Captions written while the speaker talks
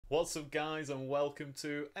What's up, guys, and welcome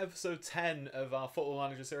to episode 10 of our Football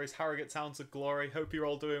Manager series, Harrogate Town to Glory. Hope you're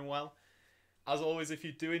all doing well. As always, if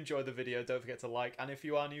you do enjoy the video, don't forget to like, and if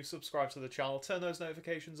you are new, subscribe to the channel, turn those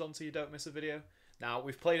notifications on so you don't miss a video. Now,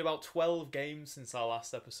 we've played about 12 games since our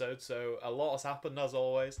last episode, so a lot has happened as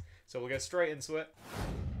always, so we'll get straight into it.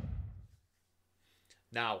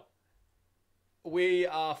 Now, we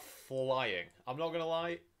are flying. I'm not going to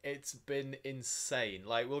lie. It's been insane.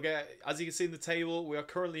 Like, we'll get, as you can see in the table, we are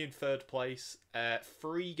currently in third place,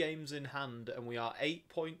 3 games in hand, and we are 8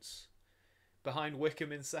 points behind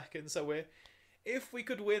Wickham in second. So if we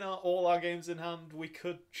could win all our games in hand, we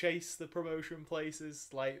could chase the promotion places,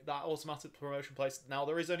 like that automatic promotion place. Now,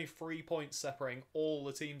 there is only 3 points separating all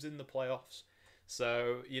the teams in the playoffs.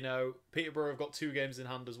 So, you know, Peterborough have got 2 games in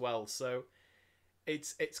hand as well. So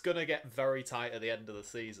it's going to get very tight at the end of the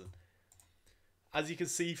season. As you can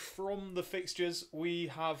see from the fixtures, we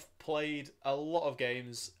have played a lot of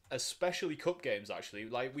games, especially cup games actually.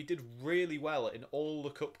 Like, we did really well in all the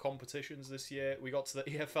cup competitions this year. We got to the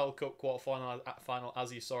EFL Cup quarter-final,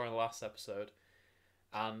 as you saw in the last episode.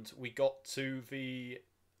 And we got to the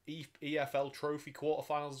EFL Trophy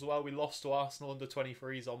quarter-finals as well. We lost to Arsenal under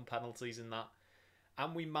 23s on penalties in that.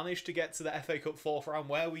 And we managed to get to the FA Cup fourth round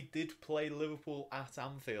where we did play Liverpool at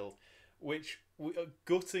Anfield, which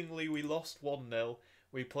guttingly we lost 1-0.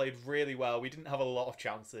 We played really well. We didn't have a lot of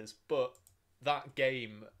chances, but that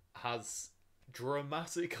game has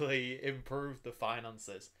dramatically improved the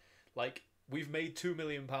finances. Like, we've made £2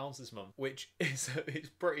 million this month, which is it's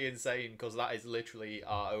pretty insane because that is literally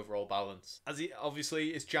our overall balance. Obviously,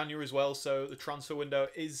 it's January as well, so the transfer window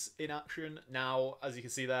is in action. Now, as you can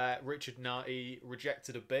see there, Richard Nartey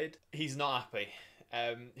rejected a bid. He's not happy.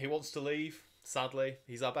 He wants to leave. Sadly,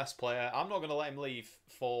 he's our best player. I'm not going to let him leave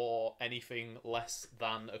for anything less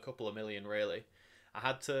than a couple of million, really. I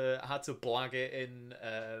had to blag it in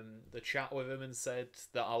the chat with him and said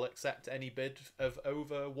that I'll accept any bid of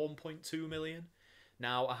over 1.2 million.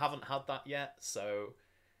 Now, I haven't had that yet, so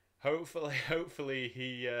hopefully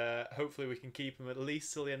we can keep him at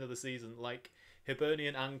least till the end of the season. Like,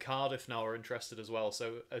 Hibernian and Cardiff now are interested as well,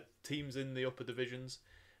 so teams in the upper divisions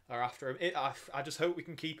are after him. I just hope we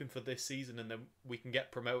can keep him for this season and then we can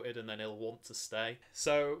get promoted and then he'll want to stay.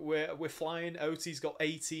 So we're flying. Oti's got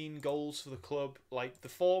 18 goals for the club. Like, the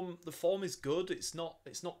form is good. It's not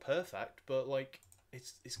perfect, but like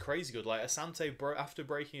it's crazy good. Like, Asante after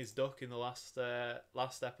breaking his duck in the last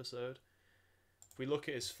episode, if we look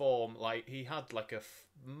at his form, like, he had like a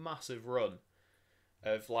massive run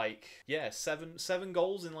of like, yeah, seven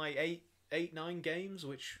goals in like 9 games,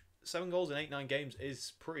 which 7 goals in 8-9 games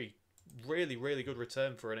is really good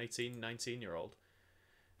return for an 18-19-year-old.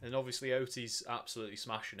 And obviously Oti's absolutely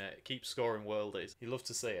smashing it. Keeps scoring worldies. You love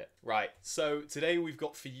to see it. Right, so today we've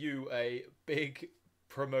got for you a big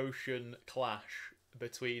promotion clash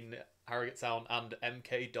between Harrogate Town and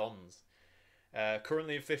MK Dons.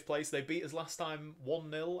 Currently in 5th place. They beat us last time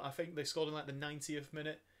 1-0. I think they scored in like the 90th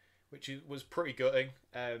minute, which was pretty gutting.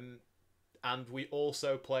 And we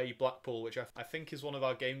also play Blackpool, which I think is one of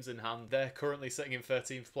our games in hand. They're currently sitting in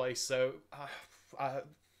 13th place, so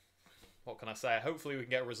what can I say? Hopefully we can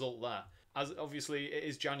get a result there. As obviously it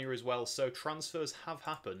is January as well, so transfers have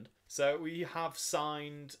happened. So we have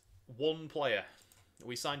signed 1 player.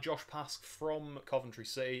 We signed Josh Pask from Coventry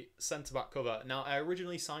City, centre-back cover. Now, I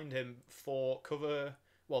originally signed him for cover,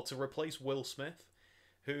 well, to replace Will Smith,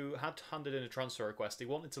 who had handed in a transfer request. He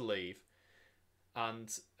wanted to leave.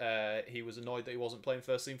 And he was annoyed that he wasn't playing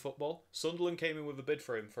first team football. Sunderland came in with a bid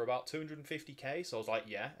for him for about 250k, so I was like,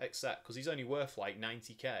 yeah, accept, because he's only worth like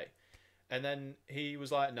 90k. And then he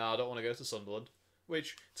was like, no, I don't want to go to Sunderland.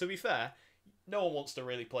 Which, to be fair, no one wants to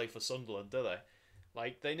really play for Sunderland, do they?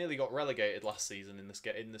 Like, they nearly got relegated last season in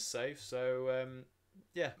this save. So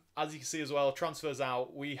yeah, as you can see as well, transfers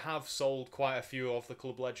out. We have sold quite a few of the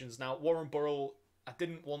club legends. Now, Warren Burrell, I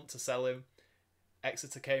didn't want to sell him.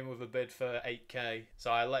 Exeter came with a bid for 8k,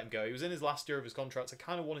 so I let him go. He was in his last year of his contract. I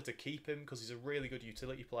kind of wanted to keep him because he's a really good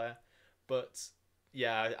utility player. But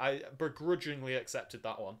yeah, I begrudgingly accepted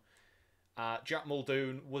that one. Jack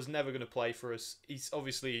Muldoon was never going to play for us. He's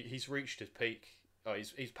reached his peak. Oh,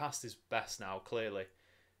 he's past his best now, clearly.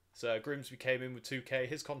 So Grimsby came in with 2k.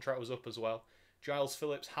 His contract was up as well. Giles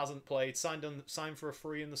Phillips hasn't played. Signed for a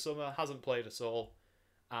free in the summer. Hasn't played at all.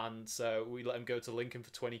 And so we let him go to Lincoln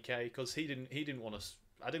for 20k because he didn't want us.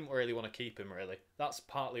 I didn't really want to keep him, really. That's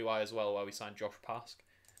partly why as well why we signed Josh Pask.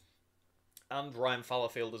 And Ryan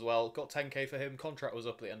Fallowfield as well. Got 10k for him. Contract was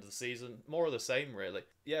up at the end of the season. More of the same, really.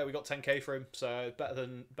 Yeah, we got 10k for him, so better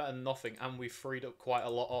than nothing. And we've freed up quite a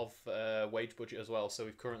lot of wage budget as well. So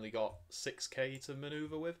we've currently got 6k to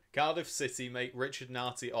manoeuvre with. Cardiff City make Richard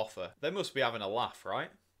Nartey offer. They must be having a laugh, right?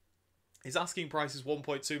 His asking price is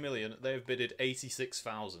 1.2 million. They have bidded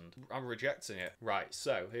 86,000. I'm rejecting it. Right,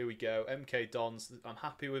 so here we go. MK Dons. I'm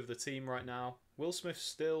happy with the team right now. Will Smith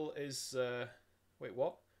still is... wait,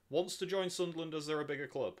 what? Wants to join Sunderland as they're a bigger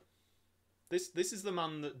club. This is the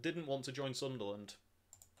man that didn't want to join Sunderland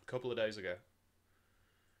a couple of days ago.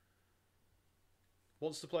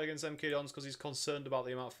 Wants to play against MK Dons because he's concerned about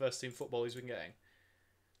the amount of first team football he's been getting.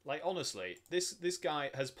 Like, honestly, this guy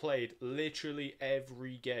has played literally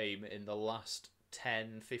every game in the last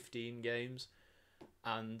 10, 15 games.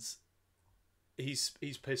 And he's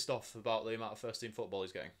pissed off about the amount of first team football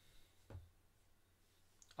he's getting.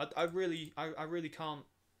 I really can't.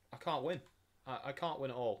 I can't win. I can't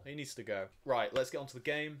win at all. He needs to go. Right, let's get on to the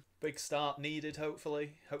game. Big start needed,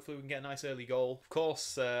 hopefully. Hopefully we can get a nice early goal. Of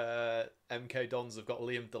course, MK Dons have got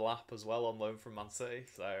Liam Delap as well on loan from Man City.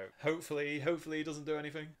 So hopefully he doesn't do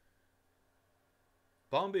anything.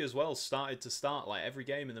 Barnby as well started to start like every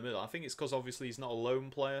game in the middle. I think it's because obviously he's not a loan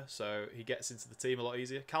player, so he gets into the team a lot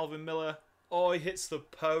easier. Calvin Miller. Oh, he hits the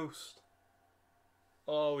post.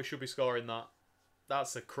 Oh, we should be scoring that.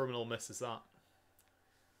 That's a criminal miss, is that?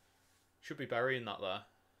 Should be burying that there.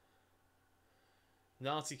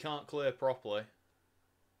 Nartey can't clear properly.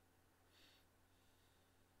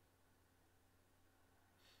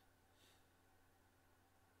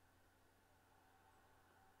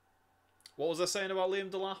 What was I saying about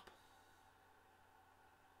Liam Delap?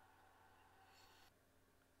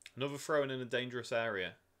 Another throw in a dangerous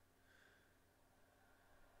area.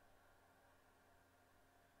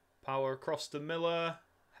 Power across to Miller.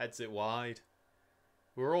 Heads it wide.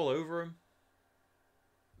 We're all over him.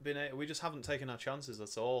 We just haven't taken our chances,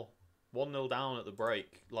 that's all. 1-0 down at the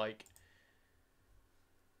break. Like,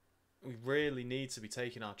 we really need to be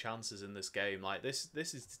taking our chances in this game. Like, this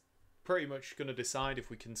is pretty much going to decide if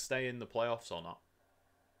we can stay in the playoffs or not.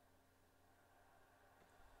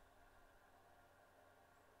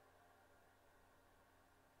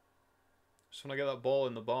 Just want to get that ball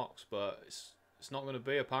in the box, but it's not going to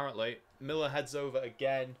be, apparently. Miller heads over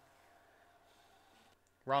again.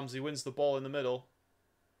 Ramsey wins the ball in the middle.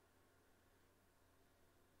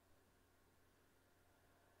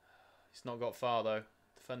 He's not got far, though.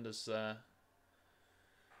 Defender's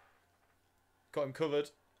got him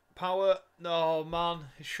covered. Power. No, man.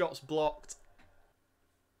 His shot's blocked.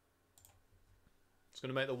 It's going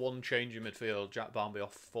to make the one change in midfield. Jack Barnby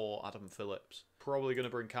off for Adam Phillips. Probably going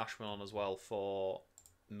to bring Cashman on as well for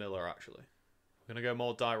Miller, actually. We're going to go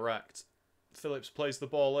more direct. Phillips plays the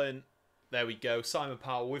ball in. There we go. Simon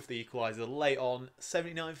Power with the equaliser late on.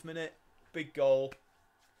 79th minute. Big goal.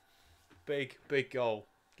 Big goal.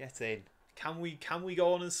 Get in. Can we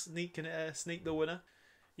go on and sneak the winner?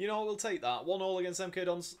 You know what, we'll take that. 1-1 against MK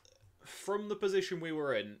Dons. From the position we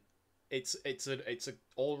were in, it's a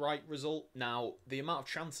alright result. Now, the amount of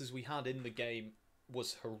chances we had in the game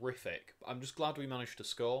was horrific. I'm just glad we managed to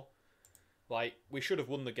score. Like, we should have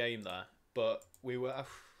won the game there, but we were...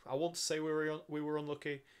 I want to say we were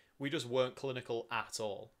unlucky. We just weren't clinical at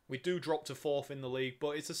all. We do drop to 4th in the league,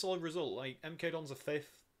 but it's a solid result. Like, MK Dons are 5th.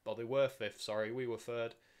 Well, they were 5th, sorry. We were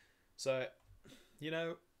 3rd. So, you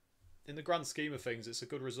know, in the grand scheme of things, it's a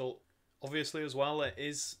good result. Obviously, as well, it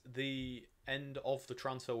is the end of the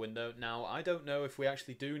transfer window. Now, I don't know if we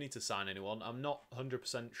actually do need to sign anyone. I'm not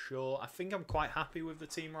 100% sure. I think I'm quite happy with the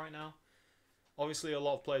team right now. Obviously, a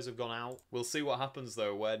lot of players have gone out. We'll see what happens,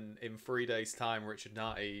 though, when in 3 days' time, Richard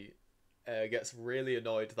Nartey gets really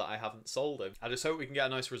annoyed that I haven't sold him. I just hope we can get a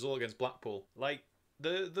nice result against Blackpool. Like,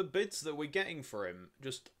 the bids that we're getting for him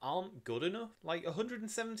just aren't good enough. Like,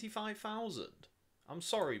 175,000. I'm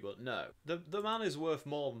sorry, but no. The man is worth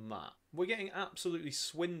more than that. We're getting absolutely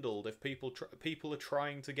swindled if people are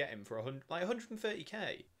trying to get him for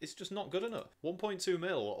 130k. It's just not good enough. 1.2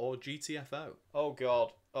 mil or GTFO. Oh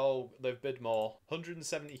god. Oh, they've bid more.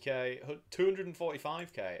 170k,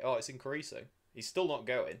 245k. Oh, it's increasing. He's still not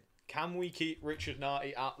going. Can we keep Richard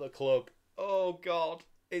Nartey at the club? Oh god.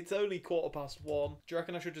 It's only 1:15. Do you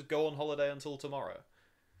reckon I should just go on holiday until tomorrow?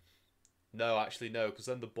 No, actually no, because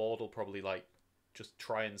then the board will probably like just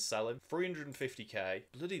try and sell him. 350k.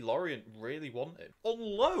 Bloody Lorient really want him. On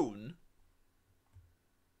loan?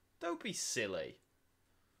 Don't be silly.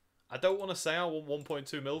 I don't want to say I want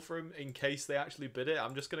 1.2 mil for him in case they actually bid it.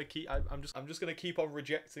 I'm just gonna keep. I'm just gonna keep on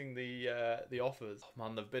rejecting the offers. Oh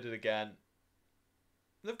man, they've bid it again.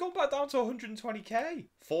 They've gone back down to 120k.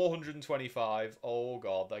 425. Oh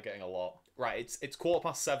god, they're getting a lot. Right, it's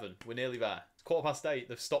 7:15. We're nearly there. It's 8:15.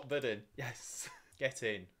 They've stopped bidding. Yes. Get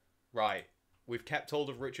in. Right. We've kept hold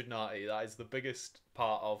of Richard Nartey. That is the biggest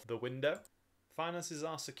part of the window. Finances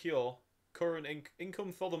are secure. Current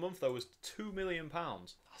income for the month, though, was £2 million.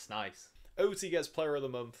 That's nice. OT gets player of the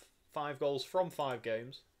month. 5 goals from 5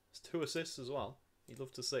 games. It's 2 assists as well. You'd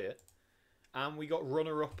love to see it. And we got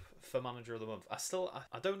runner-up for manager of the month.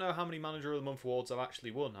 I don't know how many manager of the month awards I've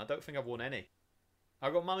actually won. I don't think I've won any. I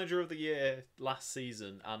got manager of the year last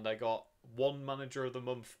season, and I got 1 manager of the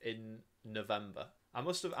month in November. I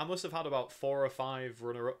must have had about 4 or 5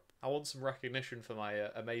 runner-up. I want some recognition for my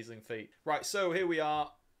amazing feat. Right, so here we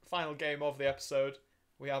are. Final game of the episode.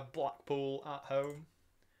 We have Blackpool at home.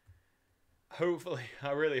 Hopefully,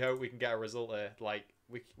 I really hope we can get a result here. Like,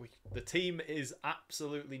 the team is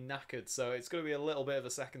absolutely knackered, so it's going to be a little bit of a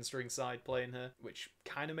second string side playing here, which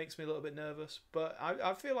kind of makes me a little bit nervous. But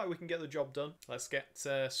I feel like we can get the job done. Let's get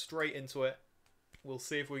straight into it. We'll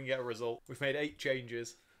see if we can get a result. We've made 8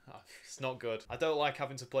 changes. Oh, it's not good. I don't like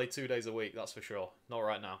having to play 2 days a week, that's for sure. Not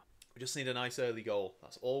right now. We just need a nice early goal.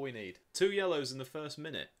 That's all we need. 2 yellows in the first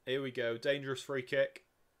minute. Here we go. Dangerous free kick.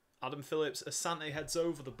 Adam Phillips. Asante heads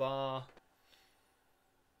over the bar.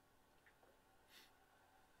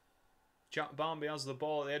 Jack Barmby has the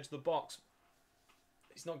ball at the edge of the box.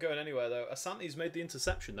 He's not going anywhere, though. Asante's made the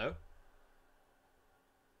interception, though.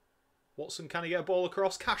 Watson, can he get a ball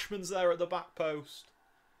across? Cashman's there at the back post.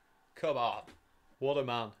 Come on. What a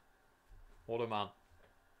man. What a man.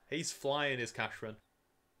 He's flying, is Cashman.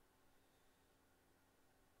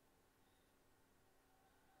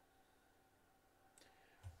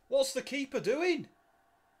 What's the keeper doing?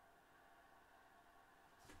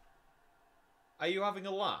 Are you having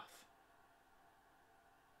a laugh?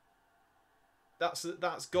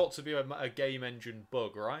 That's got to be a game engine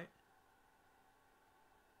bug, right?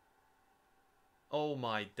 Oh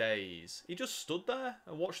my days. He just stood there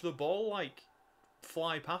and watched the ball, like,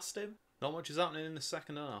 fly past him. Not much is happening in the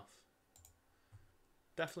second half.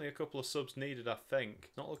 Definitely a couple of subs needed, I think.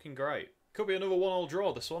 Not looking great. Could be another 1-1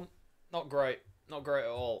 draw, this one. Not great. Not great at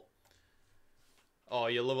all. Oh,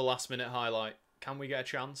 you love a last-minute highlight. Can we get a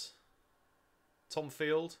chance? Tom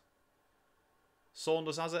Field.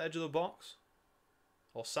 Saunders has it, edge of the box.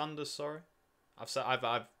 Or Sanders, sorry.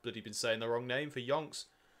 I've bloody been saying the wrong name for Yonks.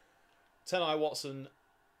 Tenai Watson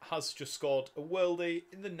has just scored a worldie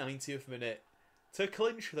in the 90th minute to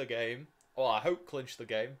clinch the game. Well, I hope clinch the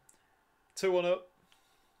game. 2-1 up.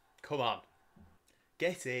 Come on.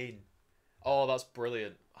 Get in. Oh, that's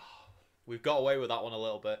brilliant. We've got away with that one a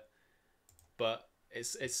little bit. But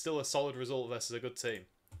it's still a solid result versus a good team.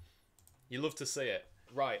 You love to see it.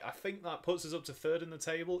 Right, I think that puts us up to 3rd in the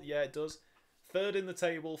table. Yeah, it does. 3rd in the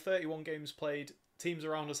table, 31 games played. Teams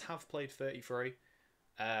around us have played 33.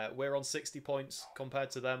 We're on 60 points compared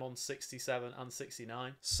to them on 67 and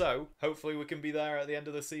 69. So hopefully we can be there at the end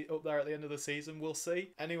of the up there at the end of the season. We'll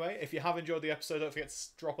see. Anyway, if you have enjoyed the episode, don't forget to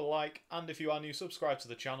drop a like, and if you are new, subscribe to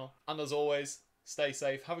the channel. And as always, stay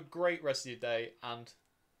safe. Have a great rest of your day, and